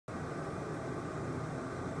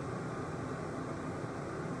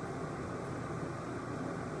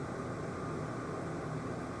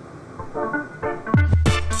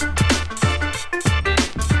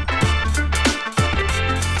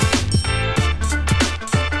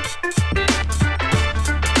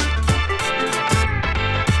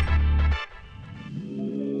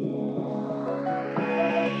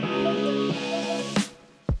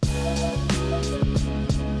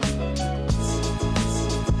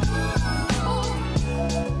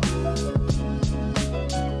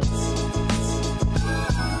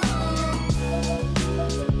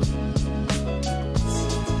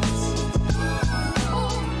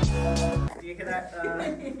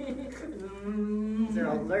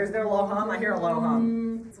There's their low hum. I hear a low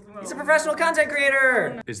hum. He's a professional content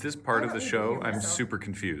creator. Is this part of the show? I'm super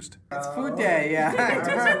confused. It's food day, yeah.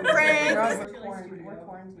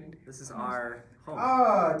 This is our home.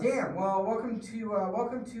 Oh, damn. Well, welcome to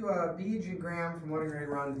Beej and Graham from Loading Ready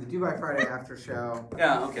Run, the Dubai Friday after show.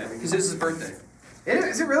 Yeah, okay. Because it's his birthday.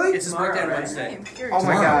 Is it really? It's his birthday on Wednesday. Oh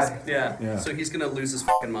my god. Yeah. So he's gonna lose his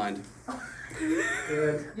fucking mind.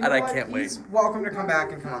 Good. And I can't wait. He's welcome to come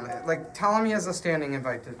back and come on. Like, tell him he has a standing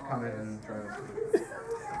invite to come in and try to...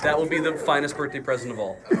 That will be the finest birthday present of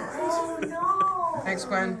all. Oh no! Thanks,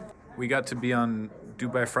 Gwen. We got to be on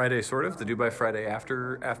Dubai Friday, sort of, the Dubai Friday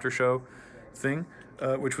after show thing,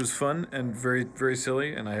 which was fun and very, very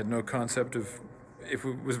silly, and I had no concept of if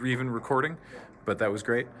it was even recording, but that was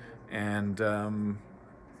great. And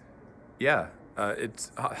yeah,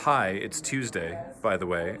 it's Tuesday, by the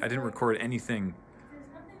way. I didn't record anything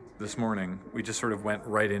this morning. We just sort of went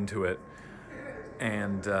right into it.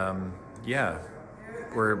 And yeah,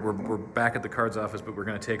 we're back at the cards office, but we're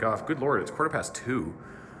gonna take off. Good Lord, it's 2:15.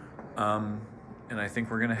 And I think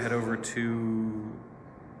we're gonna head over to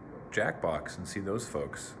Jackbox and see those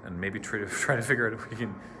folks, and maybe try to figure out if we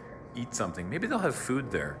can eat something. Maybe they'll have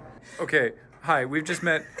food there. Okay. Hi, we've just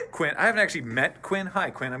met Quinn. I haven't actually met Quinn.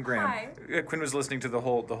 Hi, Quinn. I'm Graham. Hi. Quinn was listening to the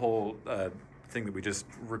whole thing that we just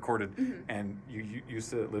recorded, and you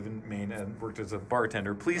used to live in Maine and worked as a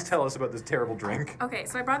bartender. Please tell us about this terrible drink. Okay,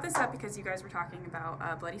 so I brought this up because you guys were talking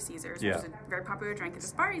about Bloody Caesars, which is a very popular drink at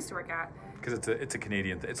this bar I used to work at. Because it's a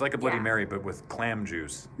Canadian. It's like a Bloody Mary, but with clam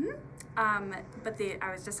juice. But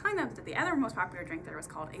I was just telling them that the other most popular drink there was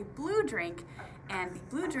called a blue drink, and the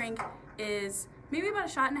blue drink is maybe about a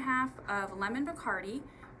shot and a half of lemon Bacardi,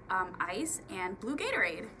 ice, and blue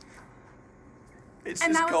Gatorade. It's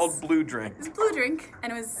just called blue drink. It's blue drink,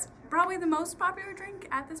 and it was probably the most popular drink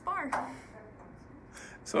at this bar.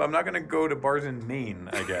 So I'm not going to go to bars in Maine,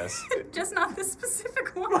 I guess. Just not this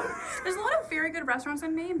specific one. There's a lot of very good restaurants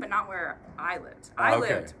in Maine, but not where I lived. I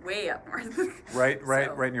lived way up north.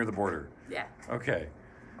 Right near the border. Yeah. Okay.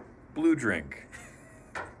 Blue drink.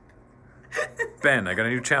 Ben, I got a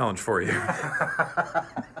new challenge for you.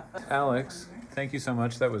 Alex, thank you so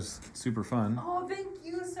much. That was super fun. Oh, thank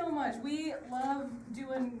you so much. We love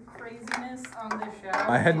doing craziness on this show.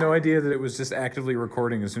 I had no idea that it was just actively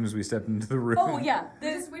recording as soon as we stepped into the room. Oh, yeah.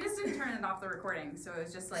 We just didn't turn it off the recording, so it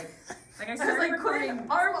was just like I I started was like, recording.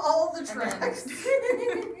 arm all the tracks.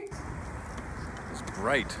 It's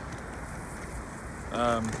bright.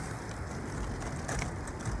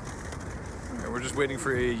 We're just waiting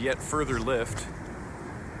for a yet further lift.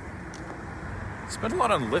 Spent a lot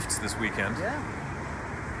on lifts this weekend. Yeah.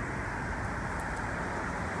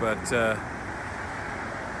 But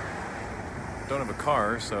don't have a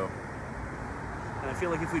car, so. And I feel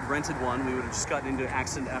like if we'd rented one, we would have just gotten into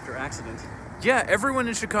accident after accident. Yeah, everyone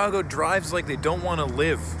in Chicago drives like they don't want to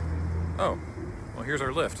live. Oh, well, here's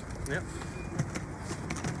our lift. Yep.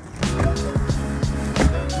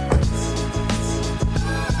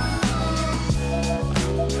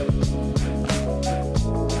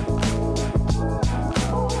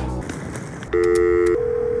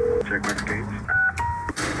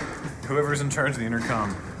 Whoever's in charge of the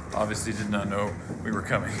intercom obviously did not know we were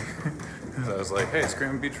coming. I was like, hey, it's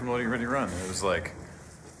Graham Beach from Loading Ready Run. And it was like,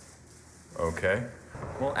 okay.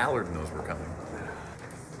 Well, Allard knows we're coming.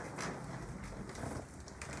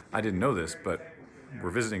 I didn't know this, but we're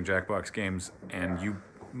visiting Jackbox Games, and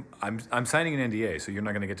I'm signing an NDA, so you're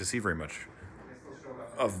not going to get to see very much.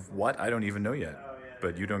 Of what? I don't even know yet.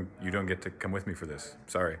 But you don't get to come with me for this.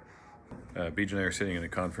 Sorry. Beej and I are sitting in a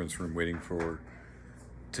conference room waiting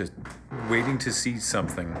to see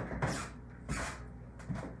something.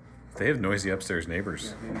 They have noisy upstairs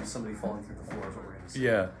neighbors. Yeah, maybe somebody falling through the floor is what we're going to see.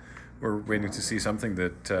 Yeah, we're waiting to see something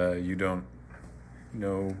that you don't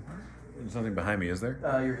know. There's nothing behind me, is there?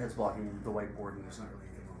 Your head's blocking the whiteboard, and there's not really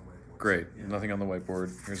anything on the whiteboard. Great, nothing on the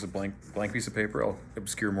whiteboard. Here's a blank piece of paper. I'll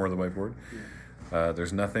obscure more of the whiteboard. Yeah.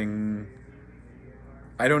 There's nothing.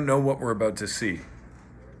 I don't know what we're about to see.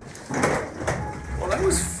 Well, that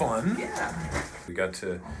was fun. Yeah. We got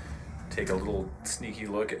to take a little sneaky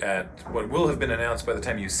look at what will have been announced by the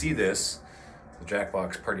time you see this, the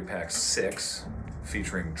Jackbox Party PAX 6,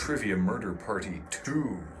 featuring Trivia Murder Party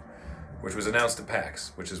 2, which was announced at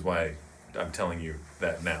PAX, which is why I'm telling you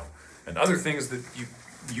that now. And other things that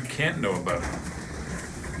you can't know about.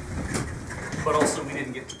 But also, we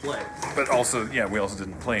didn't get to play. But also, yeah, we also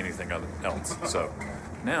didn't play anything else. So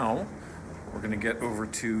now we're going to get over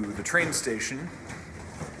to the train station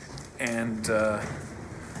and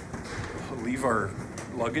leave our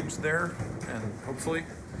luggage there, and hopefully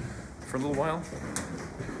for a little while.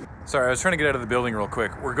 Sorry, I was trying to get out of the building real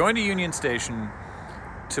quick. We're going to Union Station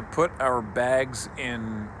to put our bags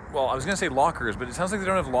in, well, I was going to say lockers, but it sounds like they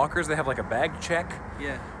don't have lockers. They have like a bag check.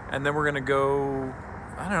 Yeah. And then we're going to go,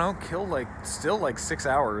 I don't know, kill still 6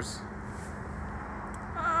 hours.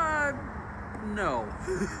 No.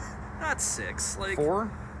 Not 6.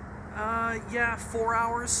 4? Yeah, 4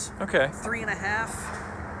 hours. Okay.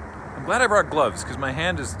 3.5. I'm glad I brought gloves because my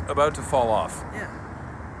hand is about to fall off. Yeah.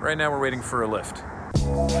 Right now we're waiting for a lift.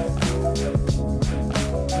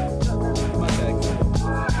 My bag.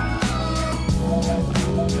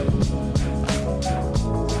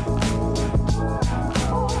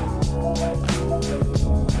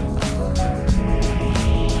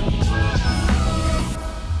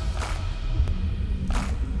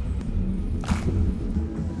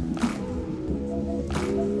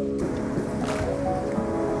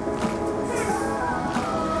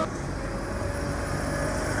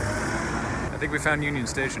 I think we found Union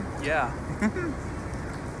Station. Yeah.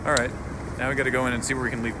 All right, now we got to go in and see where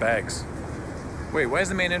we can leave bags. Wait, why is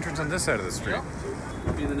the main entrance on this side of the street?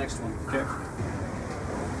 It'll be the next one. Okay.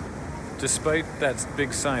 Despite that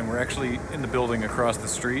big sign, we're actually in the building across the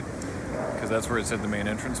street because that's where it said the main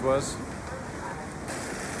entrance was.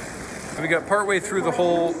 We got partway through the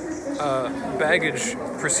whole baggage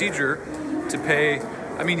procedure to pay.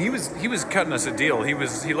 I mean, he was cutting us a deal. He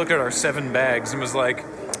looked at our 7 bags and was like,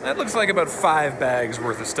 that looks like about 5 bags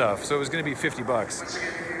worth of stuff. So it was going to be $50.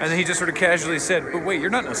 And then he just sort of casually said, but wait, you're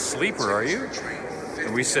not in a sleeper, are you?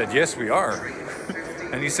 And we said, yes, we are.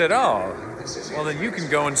 And he said, oh, well then you can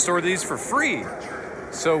go and store these for free.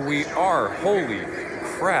 So we are. Holy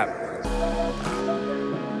crap.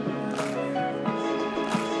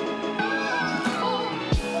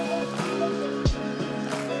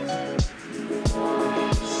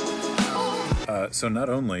 So not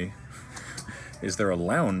only is there a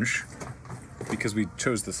lounge, because we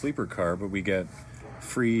chose the sleeper car, but we get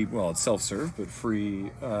free, well, it's self-serve, but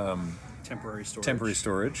free Temporary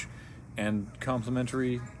storage. and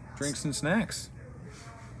complimentary drinks and snacks.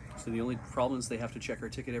 So the only problem is they have to check our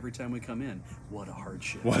ticket every time we come in. What a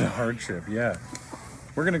hardship. What a hardship, yeah.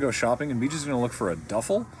 We're gonna go shopping and BJ's gonna look for a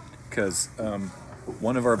duffel, because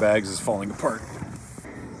one of our bags is falling apart.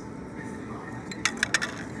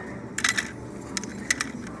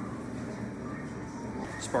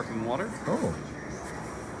 Sparkling water. Oh.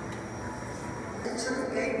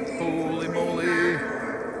 Holy moly.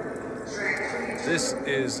 This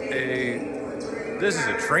is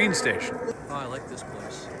a train station. Oh, I like this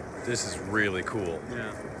place. This is really cool.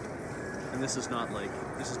 Yeah. And this is not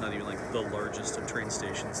even like the largest of train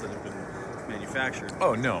stations that have been manufactured.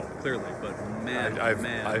 Oh no. Clearly, but man,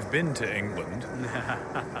 man. I've been to England.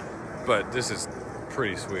 But this is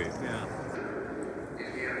pretty sweet. Yeah.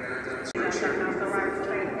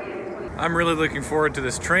 I'm really looking forward to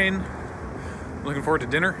this train. I'm looking forward to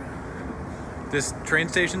dinner. This train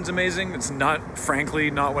station's amazing. It's not,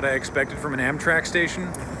 frankly, not what I expected from an Amtrak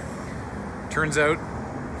station. Turns out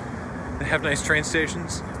they have nice train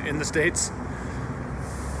stations in the States.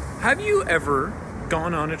 Have you ever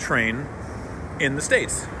gone on a train in the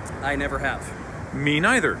States? I never have. Me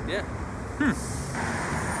neither. Yeah.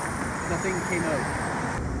 Nothing came out.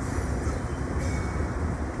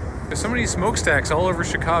 There's so many smokestacks all over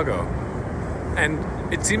Chicago. And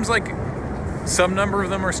it seems like some number of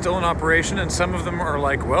them are still in operation, and some of them are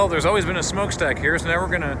like, well, there's always been a smokestack here, so now we're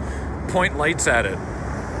gonna point lights at it.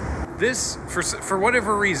 This, for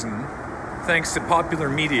whatever reason, thanks to popular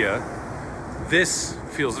media, this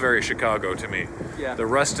feels very Chicago to me. Yeah. The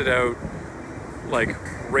rusted out, like,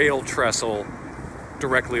 rail trestle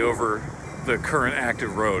directly over the current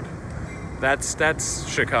active road. That's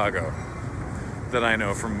Chicago that I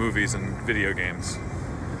know from movies and video games.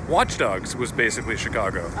 Watch Dogs was basically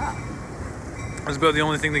Chicago. It was about the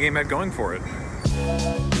only thing the game had going for it.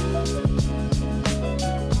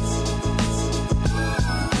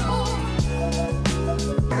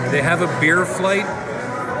 They have a beer flight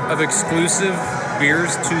of exclusive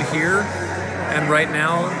beers to here, and right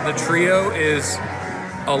now the trio is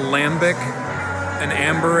a lambic, an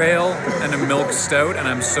amber ale, and a milk stout, and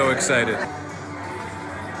I'm so excited.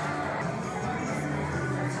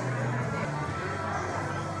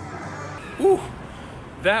 Ooh,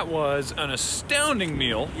 that was an astounding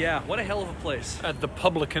meal. Yeah, what a hell of a place. At the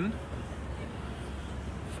Publican.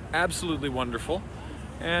 Absolutely wonderful.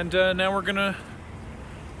 And now we're gonna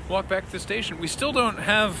walk back to the station. We still don't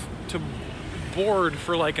have to board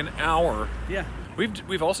for like an hour. Yeah.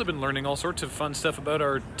 We've also been learning all sorts of fun stuff about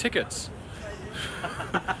our tickets,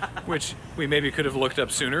 which we maybe could have looked up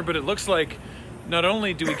sooner, but it looks like not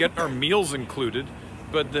only do we get our meals included,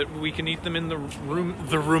 but that we can eat them in the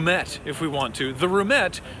roomette if we want to. The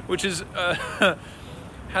roomette, which is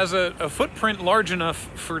has a footprint large enough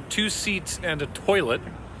for 2 seats and a toilet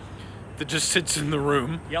that just sits in the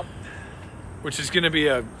room. Yep. Which is going to be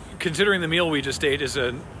considering the meal we just ate, is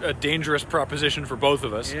a dangerous proposition for both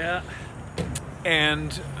of us. Yeah.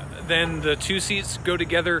 And then the 2 seats go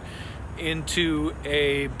together into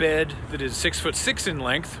a bed that is 6'6" in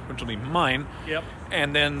length, which will be mine. Yep.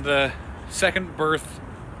 And then the second berth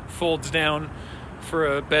folds down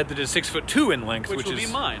for a bed that is 6'2" in length, which will is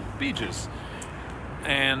be mine. Beach's.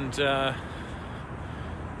 And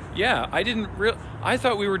yeah, I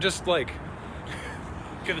thought we were just like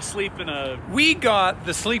Gonna sleep in a... We got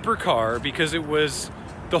the sleeper car because it was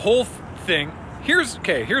the whole thing. Here's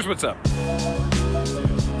what's up.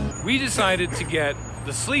 We decided to get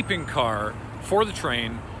the sleeping car for the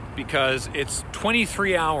train because it's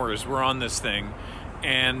 23 hours we're on this thing,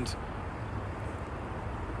 and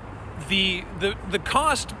the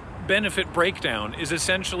cost benefit breakdown is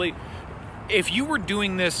essentially, if you were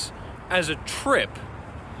doing this as a trip,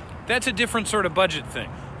 that's a different sort of budget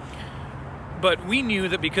thing. But we knew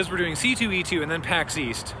that because we're doing C2, E2, and then PAX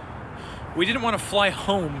East, we didn't want to fly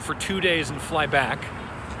home for 2 days and fly back.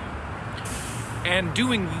 And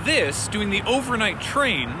doing the overnight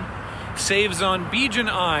train, saves on Beej and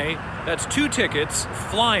I, that's 2 tickets,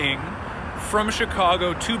 flying from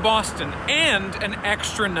Chicago to Boston, and an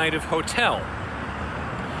extra night of hotel.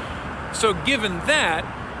 So given that,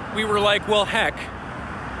 we were like, well, heck,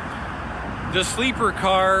 the sleeper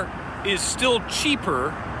car is still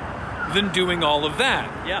cheaper than doing all of that.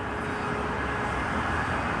 Yeah.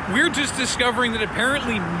 We're just discovering that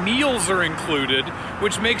apparently meals are included,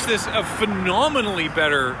 which makes this a phenomenally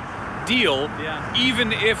better deal, Yeah.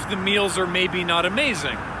 even if the meals are maybe not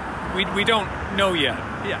amazing. We don't know yet.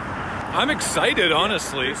 Yeah. I'm excited,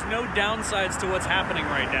 honestly. There's no downsides to what's happening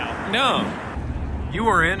right now. No. You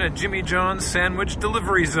are in a Jimmy John's sandwich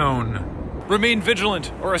delivery zone. Remain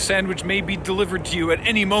vigilant, or a sandwich may be delivered to you at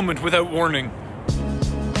any moment without warning.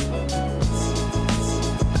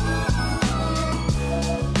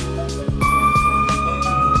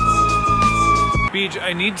 Beej,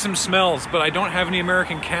 I need some smells, but I don't have any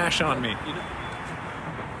American cash on me.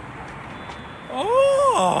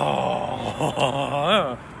 Oh!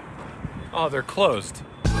 Oh, they're closed.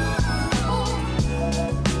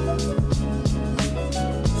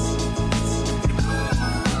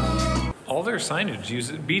 All their signage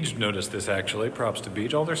uses, Beej noticed this actually, props to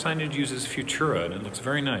Beej, all their signage uses Futura and it looks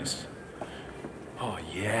very nice. Oh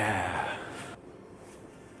yeah.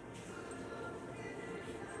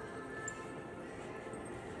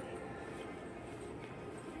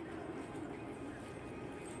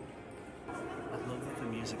 I love that the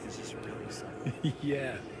music is just really silent.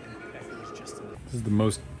 Yeah. It's just This is the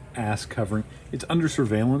most ass covering. It's under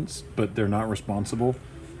surveillance, but they're not responsible.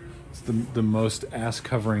 It's the most ass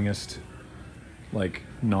coveringest, like,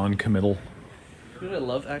 non-committal. You know what I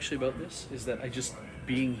love actually about this is that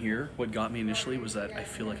being here, what got me initially was that I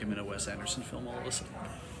feel like I'm in a Wes Anderson film all of a sudden.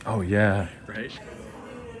 Oh yeah. Right?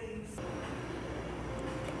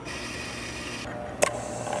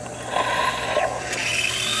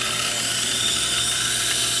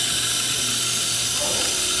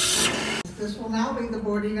 This will now be the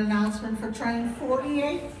boarding announcement for train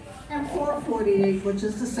 48 and 448, which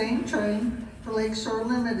is the same train for Lakeshore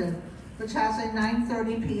Limited, which has a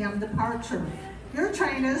 9:30 p.m. departure. Your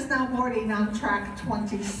train is now boarding on track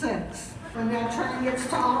 26. When that train gets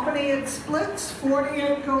to Albany, it splits.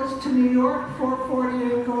 48 goes to New York,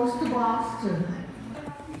 448 goes to Boston.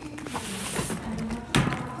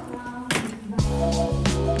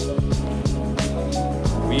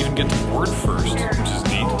 We even get to board first, which is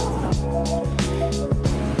neat.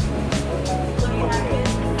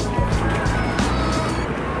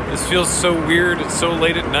 This feels so weird. It's so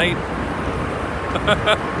late at night.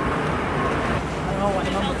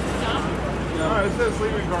 Oh, it says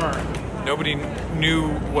sleeping car. Nobody knew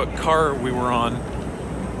what car we were on,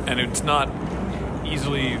 and it's not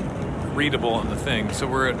easily readable on the thing. So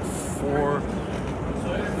we're at we're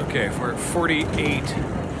at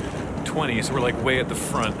 48:20, so we're like way at the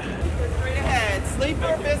front. Straight ahead.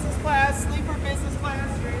 Sleeper, business class, straight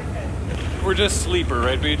ahead. We're just sleeper,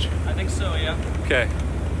 right, Beej? I think so, yeah. Okay.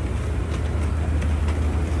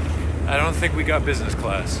 I don't think we got business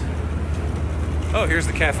class. Oh, here's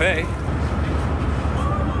the cafe.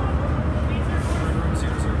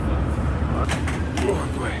 Oh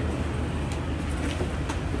boy.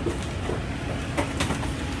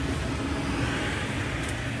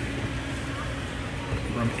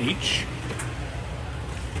 Room H.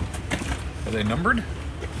 Are they numbered?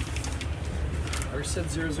 Ours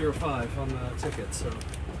said 005 on the ticket, so.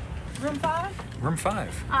 Room 5? Room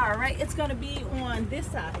 5. All right, it's gonna be on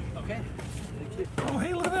this side. Okay. Oh,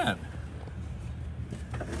 hey, look at that.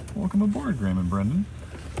 Welcome aboard, Graham and Brendan.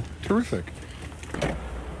 Terrific. Okay.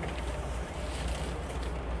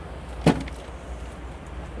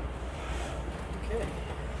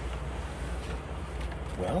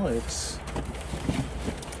 Well, it's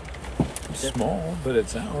small, but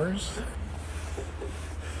it's ours.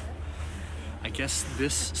 I guess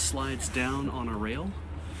this slides down on a rail.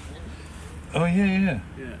 Oh, yeah.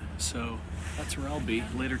 Yeah, so that's where I'll be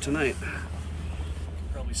later tonight.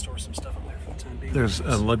 Probably store some stuff up there for the time being. There's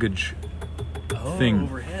a luggage thing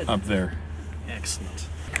overhead. up there. Excellent.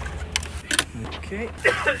 Okay.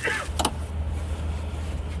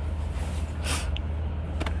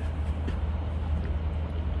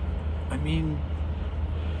 I mean,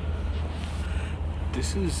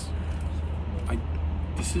 this is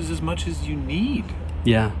as much as you need.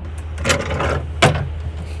 Yeah.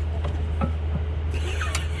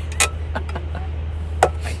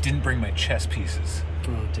 I didn't bring my chess pieces.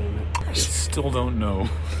 Oh, damn it. I still don't know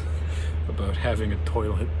about having a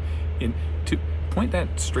toilet to point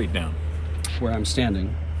that straight down. Where I'm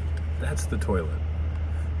standing. That's the toilet.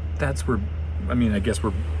 That's where, I mean, I guess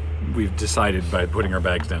we've decided by putting our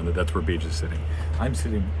bags down that that's where Beach is sitting. I'm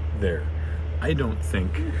sitting there. I don't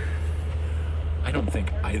think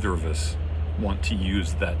either of us want to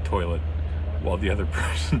use that toilet while the other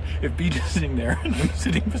person, if Beach is sitting there and I'm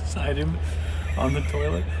sitting beside him on the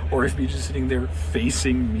toilet, or if Beach is sitting there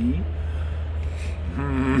facing me.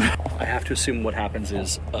 I have to assume what happens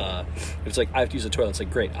is, if it's like, I have to use the toilet, it's like,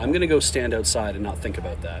 great, I'm gonna go stand outside and not think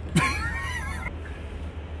about that.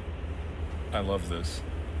 I love this.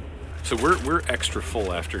 So we're extra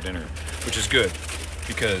full after dinner, which is good,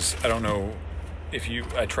 because I don't know if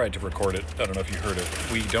I tried to record it, I don't know if you heard it.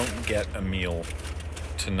 We don't get a meal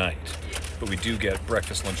tonight, but we do get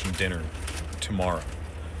breakfast, lunch, and dinner tomorrow,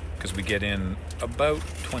 because we get in about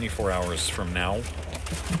 24 hours from now,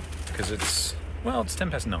 because it's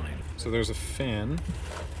 9:10. So there's a fan.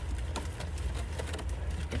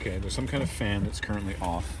 Okay, there's some kind of fan that's currently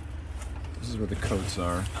off. This is where the coats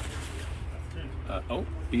are. Oh,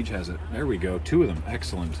 Beach has it. There we go. 2 of them.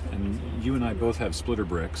 Excellent. And you and I both have splitter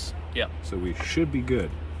bricks. Yeah. So we should be good.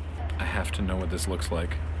 I have to know what this looks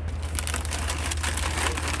like.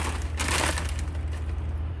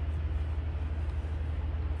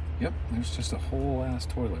 Yep, there's just a whole ass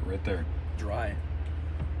toilet right there. Dry.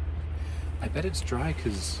 I bet it's dry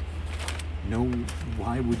because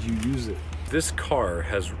why would you use it? This car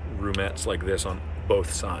has roomettes like this on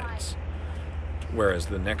both sides. Whereas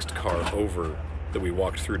the next car over that we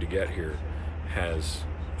walked through to get here has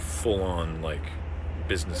full-on like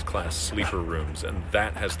business class sleeper rooms, and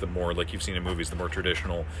that has the more, like you've seen in movies, the more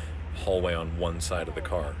traditional hallway on one side of the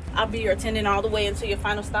car. I'll be your attendant all the way until your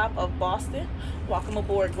final stop of Boston. Welcome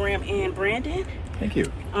aboard, Graham and Brandon. Thank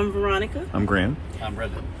you. I'm Veronica. I'm Graham. I'm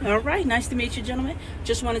Brendan. All right, nice to meet you, gentlemen.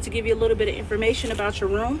 Just wanted to give you a little bit of information about your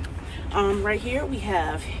room. Right here we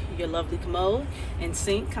have your lovely commode and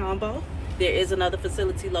sink combo. There is another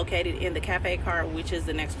facility located in the cafe car, which is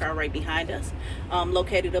the next car right behind us.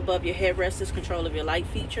 Located above your headrest is control of your light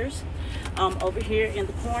features. Over here in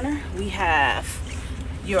the corner, we have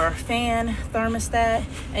your fan, thermostat,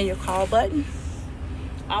 and your call button.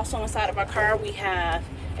 Also inside of our car, we have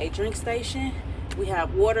a drink station. We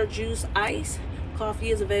have water, juice, ice.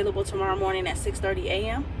 Coffee is available tomorrow morning at 6:30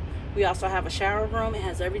 a.m. We also have a shower room. It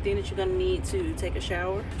has everything that you're going to need to take a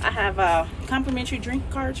shower. I have complimentary drink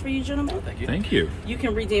cards for you, gentlemen. Oh, thank you. Thank you. You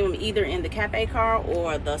can redeem them either in the cafe car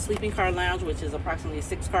or the sleeping car lounge, which is approximately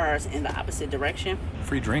 6 cars in the opposite direction.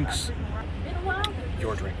 Free drinks.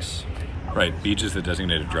 Your drinks. Right, Beach is the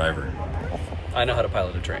designated driver. I know how to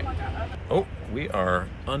pilot a train. Oh, we are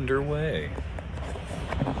underway.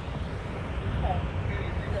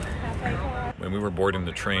 When we were boarding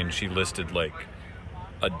the train, she listed like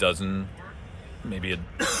a dozen, maybe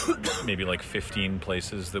like 15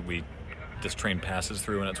 places that this train passes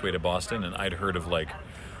through on its way to Boston, and I'd heard of like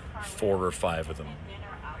 4 or 5 of them.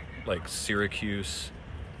 Like Syracuse.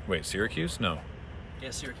 Wait, Syracuse? No.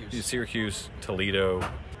 Yeah, Syracuse. Syracuse, Toledo,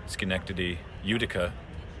 Schenectady, Utica.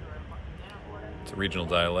 It's a regional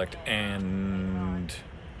dialect, and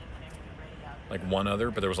like one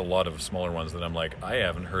other, but there was a lot of smaller ones that I'm like, I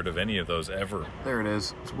haven't heard of any of those ever. There it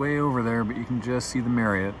is. It's way over there, but you can just see the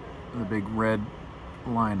Marriott, the big red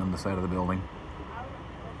line on the side of the building.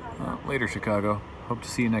 Later, Chicago. Hope to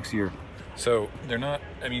see you next year. So they're not,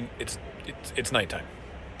 I mean, it's nighttime.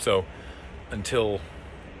 So until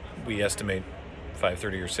we estimate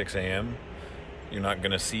 5:30 or 6 a.m., you're not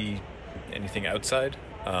gonna see anything outside.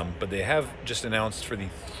 But they have just announced for the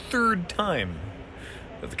 3rd time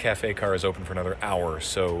that the cafe car is open for another hour,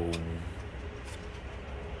 so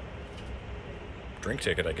drink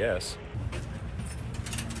ticket, I guess.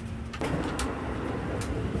 In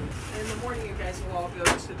the morning, you guys will all go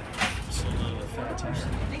to the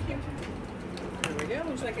Thank you. There we go.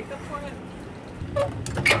 Looks like a cup for it.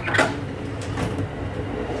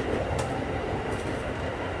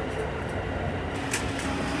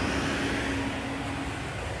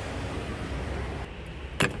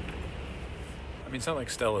 I mean, it's not like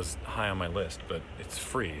Stella's high on my list, but it's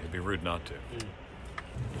free. It'd be rude not to.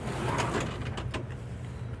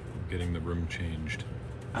 Getting the room changed.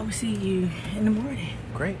 I will see you in the morning.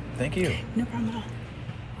 Great, thank you. No problem at all.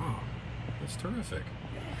 Oh, that's terrific.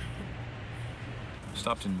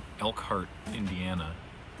 Stopped in Elkhart, Indiana,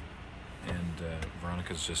 and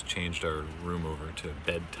Veronica's just changed our room over to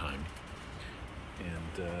bedtime.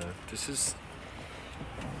 And this is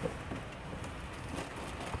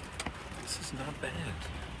not bad.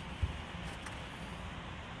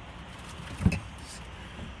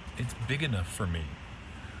 It's big enough for me.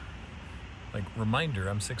 Like, reminder,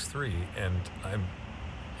 I'm 6'3", and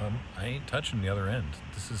I ain't touching the other end.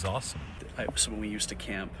 This is awesome. So when we used to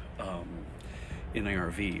camp in an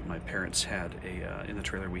RV, my parents had in the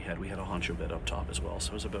trailer we had a honcho bed up top as well.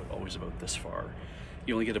 So it was always about this far.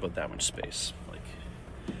 You only get about that much space, like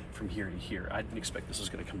from here to here. I didn't expect this was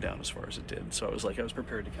going to come down as far as it did. So I was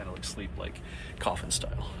prepared to kind of like sleep like coffin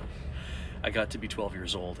style. I got to be 12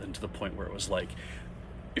 years old, and to the point where it was like,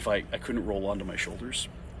 if I couldn't roll onto my shoulders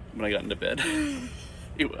when I got into bed.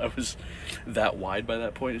 I was that wide by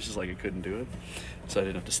that point. It's just like I couldn't do it. So I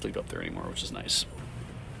didn't have to sleep up there anymore, which is nice.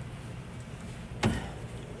 So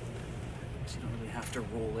you don't really have to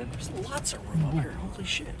roll in. There's lots of room up here. Holy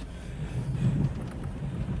shit.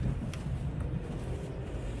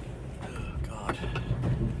 Oh, God.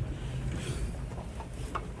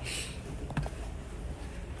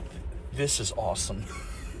 This is awesome.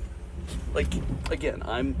 Like, again,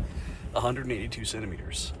 I'm 182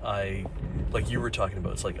 centimeters. Like you were talking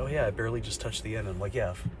about, it's like, oh yeah, I barely just touched the end. I'm like,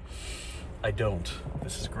 yeah, I don't.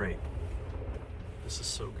 This is great. This is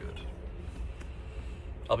so good.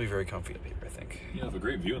 I'll be very comfy up here, I think. You have a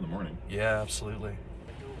great view in the morning. Yeah, absolutely.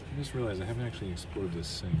 I just realized I haven't actually explored this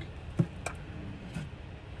sink.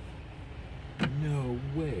 No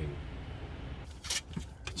way.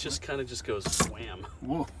 It just kind of just goes wham.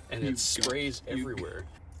 Whoa. And it sprays everywhere.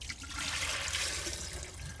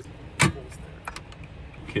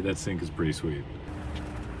 Okay, that sink is pretty sweet.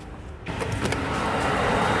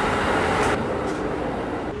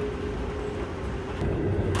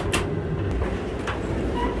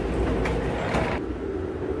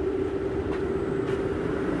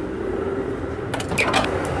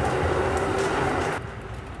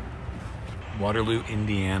 Waterloo,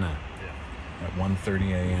 Indiana, at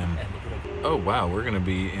 1:30 a.m. Oh wow, we're gonna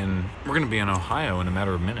be in Ohio in a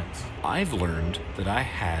matter of minutes. I've learned that I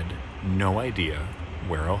had no idea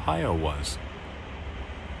where Ohio was.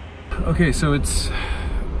 Okay, so it's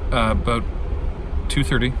about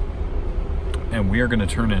 2:30, and we are going to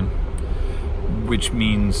turn in, which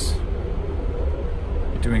means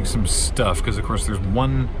doing some stuff, because of course there's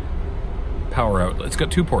one power outlet. It's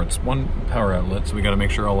got two ports, one power outlet, so we got to make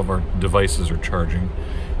sure all of our devices are charging.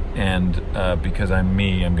 And because I'm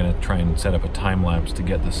going to try and set up a time lapse to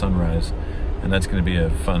get the sunrise, and that's going to be a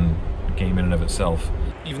fun game in and of itself.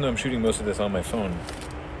 Even though I'm shooting most of this on my phone,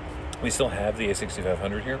 we still have the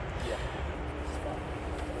A6500 here. Yeah.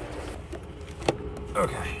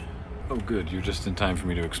 Okay. Oh good, you're just in time for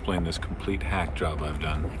me to explain this complete hack job I've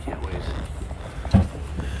done. I can't wait.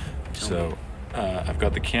 So, I've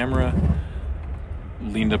got the camera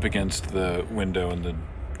leaned up against the window, and the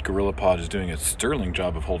GorillaPod is doing a sterling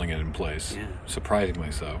job of holding it in place. Yeah.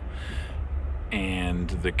 Surprisingly so. And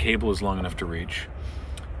the cable is long enough to reach.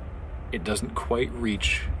 It doesn't quite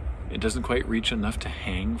reach enough to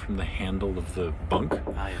hang from the handle of the bunk.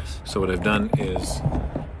 Ah, yes. So what I've done is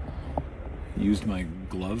used my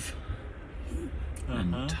glove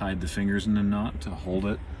and tied the fingers in a knot to hold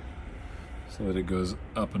it so that it goes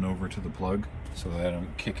up and over to the plug so that I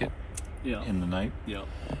don't kick it in the night. Yeah.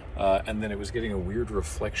 And then it was getting a weird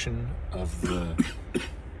reflection of the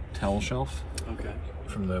towel shelf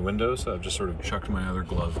from the window, so I've just sort of chucked my other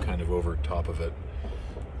glove kind of over top of it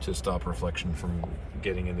to stop reflection from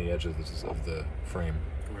getting in the edge of the frame.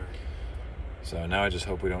 Right. So now I just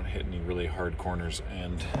hope we don't hit any really hard corners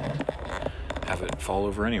and have it fall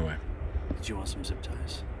over anyway. Did you want some zip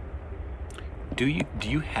ties? Do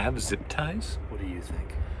you have zip ties? What do you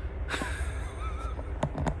think?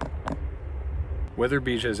 Whether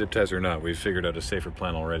Beach has zip ties or not, we've figured out a safer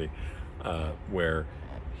plan already, where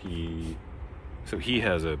he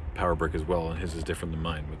has a power brick as well, and his is different than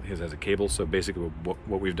mine. His has a cable, so basically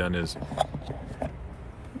what we've done is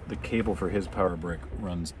the cable for his power brick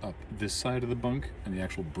runs up this side of the bunk, and the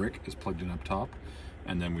actual brick is plugged in up top,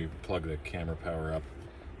 and then we plug the camera power up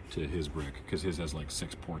to his brick, because his has like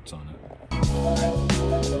 6 ports on it.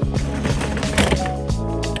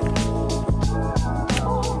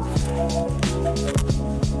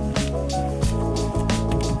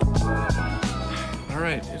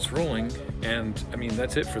 Alright, it's rolling, and I mean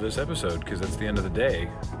that's it for this episode, because that's the end of the day.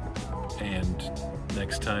 And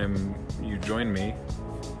next time you join me,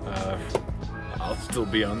 I'll still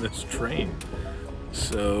be on this train.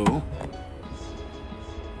 So,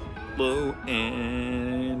 hello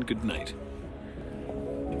and good night.